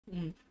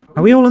American.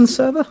 Are we all on the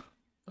server?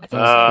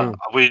 Are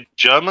we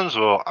Germans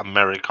or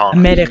Americans?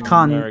 American.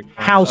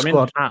 House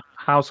Squad.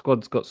 House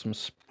Squad's got some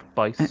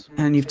spice.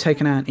 And you've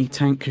taken out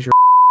E-Tank because you're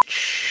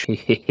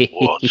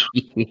What?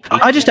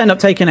 I just end up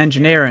taking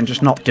engineer and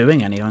just not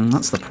doing anything.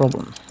 That's the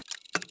problem.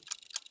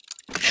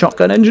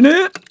 Shotgun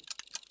engineer.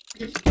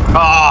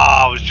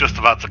 I was just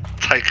about to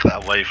take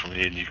that away from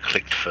you and you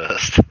clicked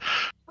first.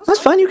 That's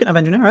fine. You can have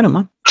engineer. I don't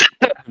mind.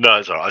 No,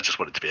 it's alright. I just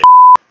wanted to be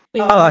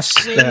We're,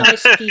 that's we're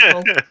nice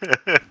people.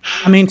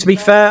 I mean, to be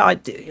fair,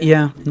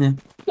 yeah.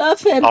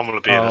 Bluffing. I'm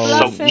going to be an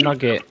Bluffing. assault.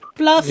 Nugget.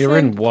 Bluffing. You're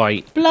in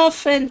white.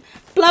 Bluffing.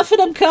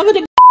 Bluffing. I'm covered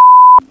in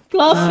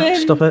bluffing.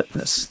 Stop it.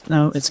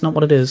 No, it's not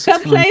what it is.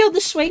 Come It's play fine. on the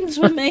swings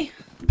with me.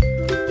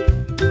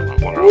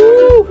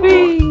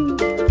 Woo-wee.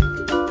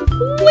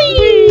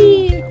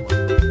 Wee.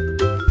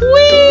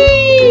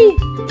 Wee.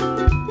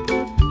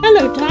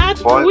 Hello, Dad.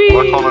 Why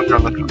can't I go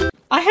on the...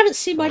 I haven't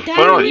seen my dad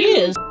Where are in you?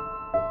 years.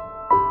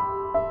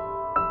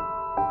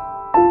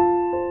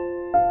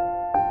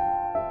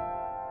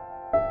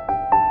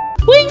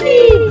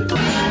 Wee.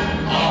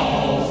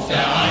 Auf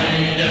der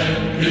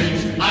einen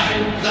blüht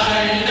ein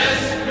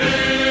kleines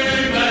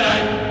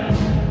Blümelein.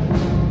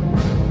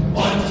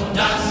 Und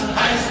das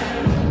heißt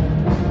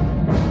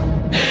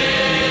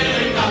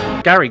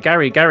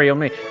Gary on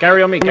me.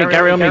 Gary on me.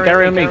 Gary on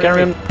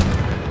me.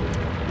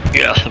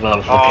 Yes,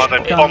 oh, they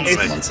bombed me.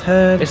 It's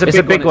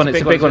a big one.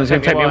 It's going to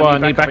take me a while. I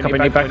need backup.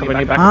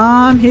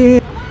 I'm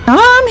here.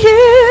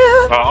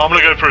 I'm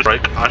going to go for a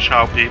break. I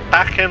shall be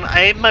back in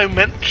a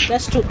moment.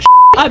 Let's talk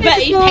I bet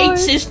he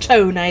hates his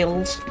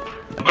toenails.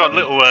 I've got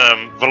little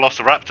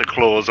velociraptor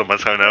claws on my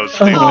toenails,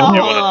 so if you want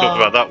to talk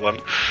about that one.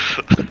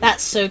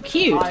 That's so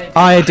cute.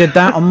 I did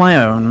that on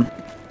my own.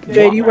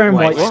 Jade, you wearing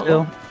white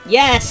still?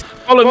 Yes.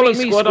 Follow me,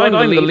 squad. I'm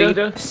the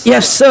leader.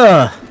 Yes,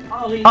 sir.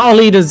 Our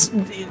leader's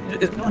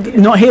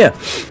not here.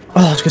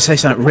 Oh, I was going to say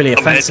something really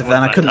offensive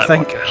then. I couldn't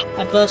think.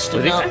 I burst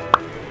him up.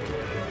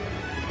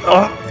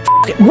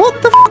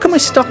 What the fuck am I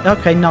stuck?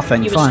 Okay,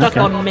 nothing. You were Fine. stuck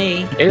Okay. on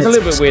me. It's a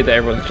little bit weird that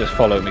everyone's just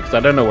following me because I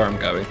don't know where I'm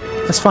going.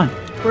 That's fine.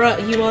 Bruh,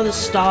 you are the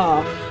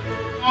star.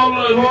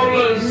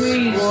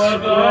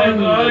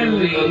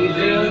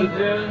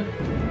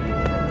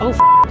 Oh,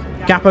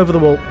 Gap over the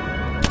wall.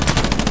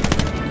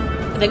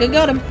 I think I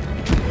got him.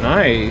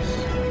 Nice.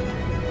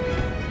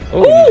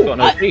 Oh, he's got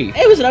an OP.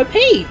 It was an OP.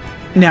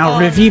 Now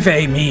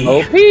revive me.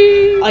 OP.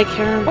 I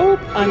can't.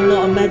 I'm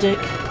not a medic.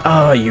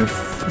 Oh, you.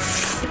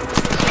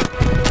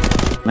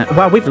 Man,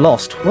 wow, we've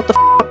lost. What the?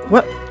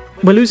 What?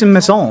 We're losing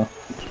Maison.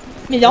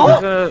 Yeah.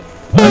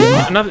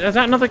 Is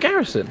that another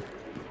garrison?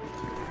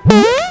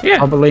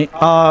 Yeah. I believe.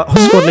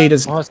 Squad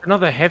leaders. Oh, it's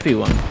another heavy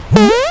one.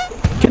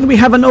 Can we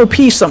have an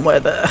OP somewhere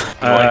there?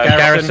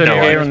 Garrison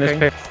here on this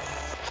page.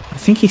 I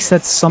think he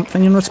said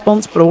something in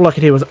response, but all I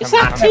could hear was. Is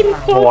that Tim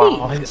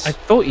Bleeps? I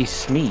thought he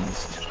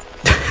sneezed.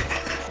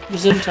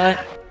 Gesundheit.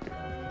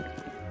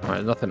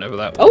 Alright, nothing over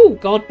that one. Oh,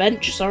 God,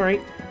 bench, sorry.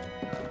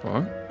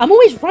 What? I'm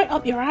always right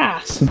up your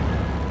ass.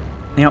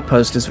 The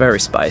outpost is very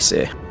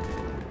spicy.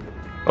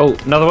 Oh,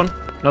 another one.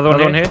 Another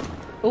one here.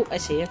 Oh, I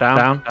see you.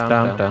 Down.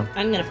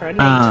 I'm gonna throw a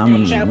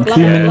nade. Shout bluff.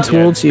 Human Bluff.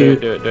 towards you.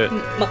 Do it.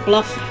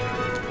 Bluff.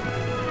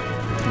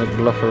 The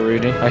bluffer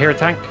Rooney. I hear a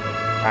tank.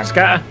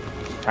 Scatter.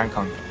 Tank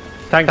on.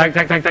 Tank.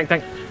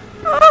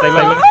 Stay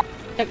low.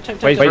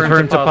 Wait for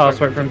him to pass.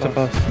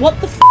 What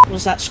the f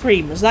was that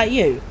scream? Was that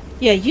you?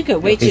 Yeah, you go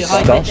way too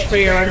high pitch for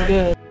your own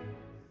good.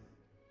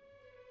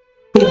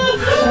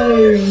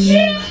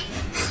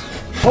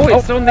 Oh,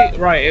 it's on the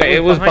right.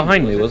 It was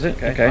behind me, was it?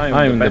 Okay.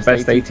 I'm the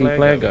best AT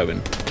player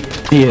going.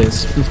 He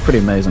is. He's pretty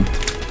amazing.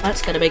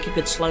 That's gonna make a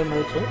good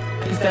slow-mo clip.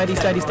 He's dead.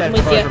 I'm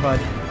with you.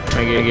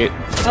 Thank you.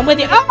 I'm with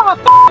you. Ah,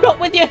 not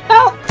with you.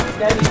 Help!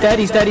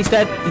 He's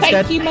dead.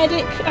 Thank you,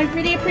 medic. I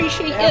really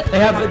appreciate it. They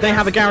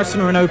have a garrison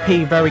or an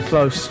OP very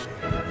close.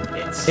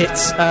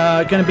 It's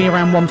going to be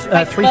around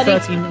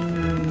 330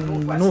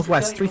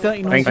 northwest.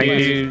 330 northwest. Thank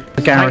you.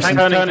 The garrison.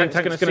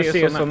 Tank's gonna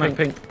see us on that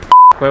pink.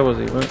 Where was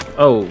he?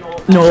 Oh.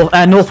 No,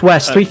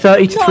 northwest.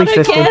 330 to Not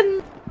 350. again.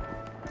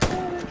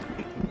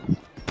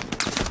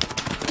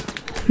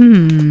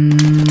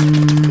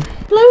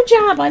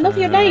 Blowjab, I love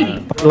your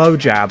name. Low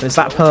jab. Is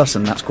that a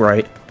person? That's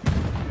great.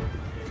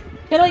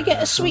 Can I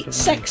get a sweet,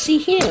 sexy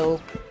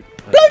heel?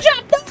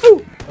 Blowjab,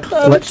 no!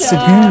 Let's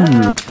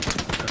Blowjab.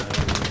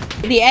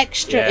 go. The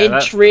extra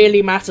inch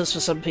really matters for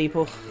some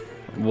people.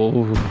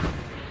 Whoa.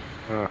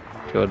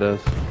 Sure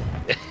does.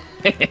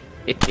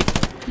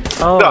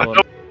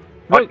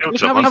 Look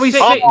how he's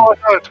sitting.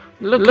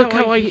 Look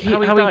how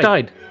he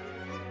died.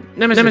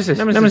 Nemesis.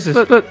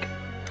 Look.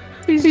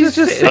 He's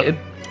just sitting.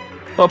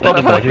 I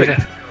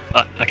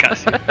can't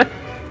see.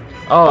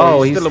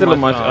 Oh, he's still on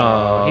my.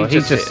 Oh,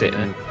 he's just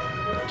sitting.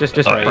 Just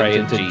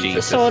praying to Jesus.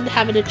 Is someone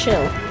having a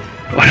chill?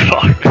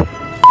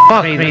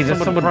 Fuck me, there's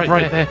someone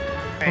right there.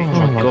 Oh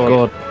my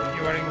god.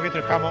 You're wearing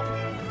winter camo.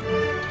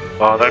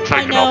 Oh, they're I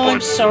taking know, our I'm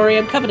points. sorry,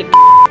 I'm covered in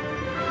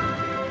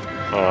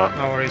Alright,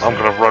 No worries. I'm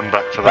gonna run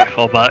back to that.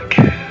 Fall back.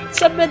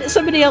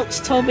 Somebody else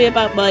told me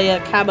about my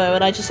camo,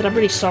 and I just said, I'm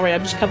really sorry,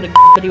 I'm just covered in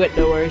and he went,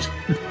 no worries.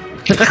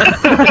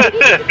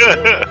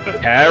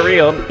 Carry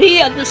on.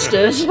 He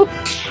understood.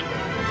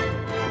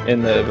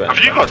 In the. Have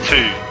you got two?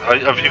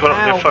 Have you got it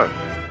on your phone?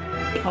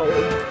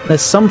 Oh.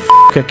 There's some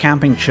f***er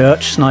camping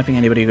church sniping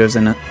anybody who goes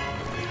in it.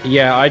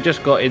 Yeah, I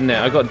just got in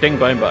there. I got ding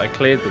bone, but I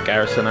cleared the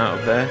garrison out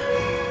of there.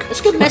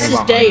 Let's go mess his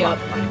day up.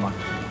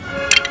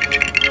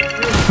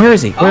 Where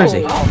is he? Where is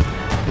he?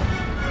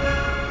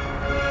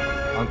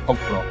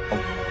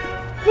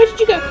 Where did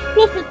you go?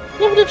 Loffman,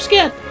 I'm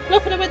scared.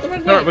 Loffman, I went the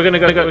wrong way. Alright, we're gonna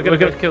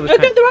kill this Go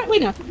tank. the right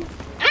winger.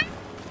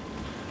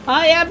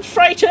 I am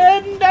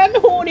frightened and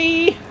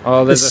horny.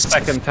 Oh, there's a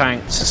second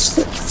tank.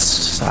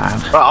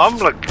 Sad. But I'm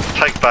like,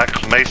 take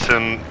back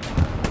Mason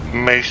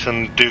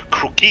du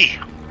Croquis.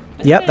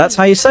 Yep, that's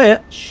how you say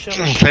it.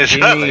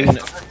 Exactly.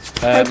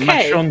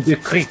 Machon du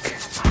Cric.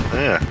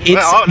 Yeah.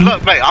 It's-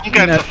 Look, mate, I'm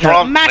going to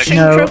France. Mashing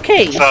No.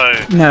 croquet. So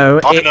No,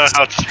 I know it's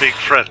how to speak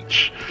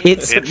French.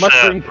 it's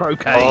Mushroom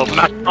croquet. Oh,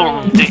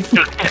 Machon du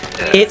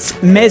Croquis. it's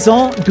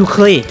Maison du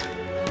Cré.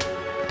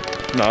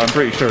 No, I'm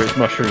pretty sure it's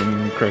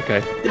mushroom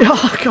croquet.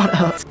 Oh god, it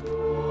hurts.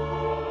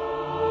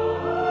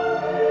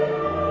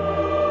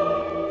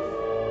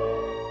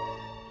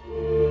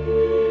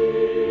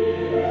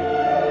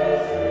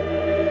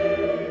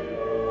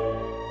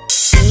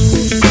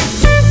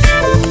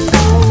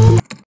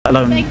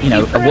 Alone, you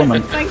know, a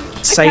woman.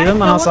 Say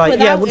them, and I was like,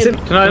 yeah, what's it?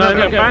 Can I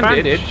get a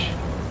bandage?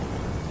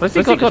 Where's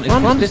he got? His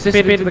arms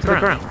disappeared into the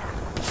ground.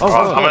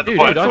 I'm at the Dude,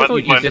 point, I I'm at thought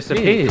the you point.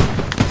 disappeared.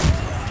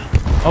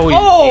 Oh!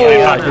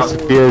 Yeah.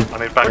 Disappeared.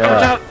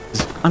 Yeah.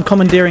 I'm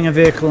commandeering a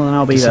vehicle, and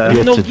I'll be there.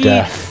 Disappeared to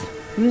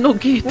death. No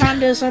get.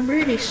 Landers, I'm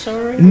really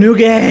sorry.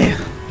 Nougat,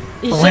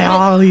 where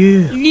are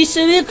you?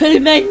 Listen to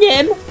my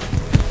name.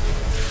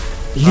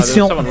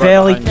 Listen someone right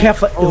very behind you.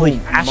 carefully.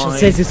 Oh Asher my.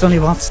 says this only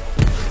once.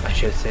 I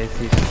should have said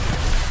this.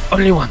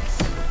 Only once.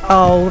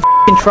 Oh, the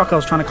f***ing truck I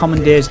was trying to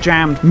commandeer is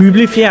jammed.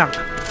 Meuble fier.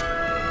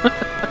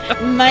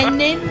 My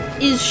name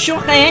is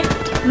Choret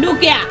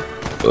Nougat.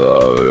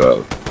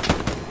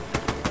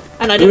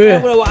 And I don't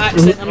know what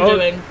accent I'm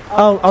doing.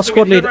 Oh, our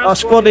squad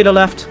leader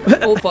left.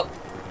 Oh, fuck.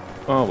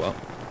 Oh well.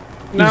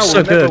 Now was so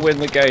we'll never good. win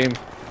the game.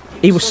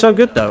 He was so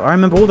good though. I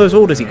remember all those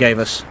orders he gave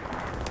us.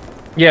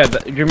 Yeah,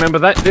 do you remember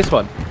that? This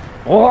one.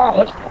 Do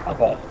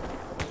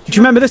you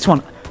remember this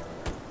one?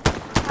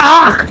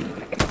 Ah!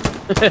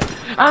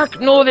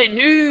 No, they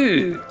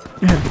knew.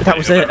 That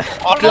was it.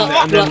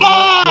 And then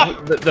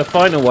the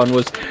final one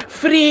was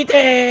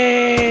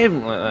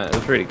freedom. Like that. It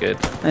was really good.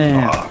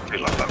 Yeah. Oh, I do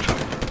like that film.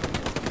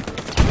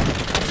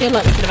 I feel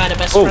like we could have had a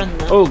best friend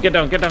there. Oh, get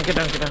down.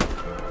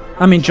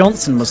 I mean,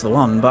 Johnson was the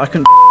one, but I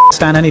couldn't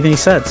stand anything he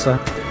said, so.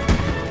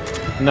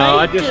 No,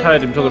 I just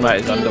heard him talking about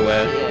his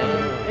underwear.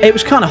 It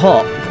was kind of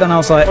hot, but then I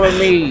was like, For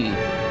me.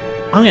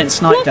 I'm getting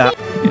sniped at.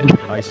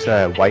 Nice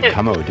white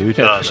camo, dude.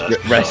 Rest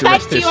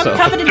Thank his you, I'm soul.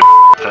 covered in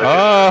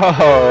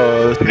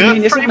Oh, Yeah, I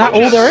mean, isn't pretty that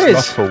much. all there rough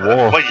is? for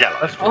war. Well,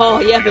 yellow. Oh,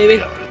 yeah,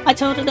 baby. I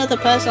told another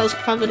person I was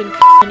covered in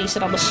and he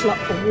said I'm a slut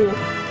for war.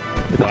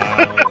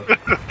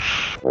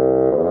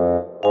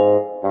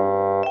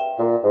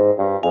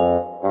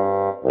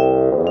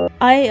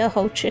 I ate a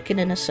whole chicken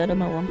in a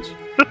cinema once.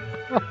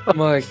 Oh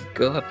my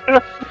god.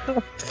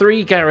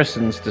 3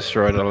 garrisons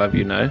destroyed, I'll have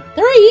you know.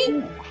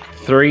 3?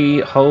 3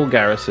 whole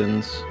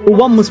garrisons. Well,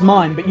 one was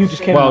mine, but you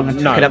just came along and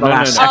took it at the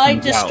last I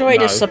second.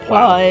 destroyed his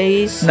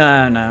supplies.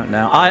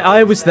 No.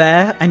 I was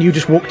there, and you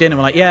just walked in and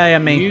were like, yeah,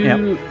 me. You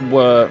Yeah.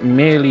 were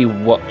merely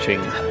watching.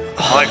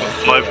 I got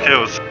 5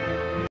 kills.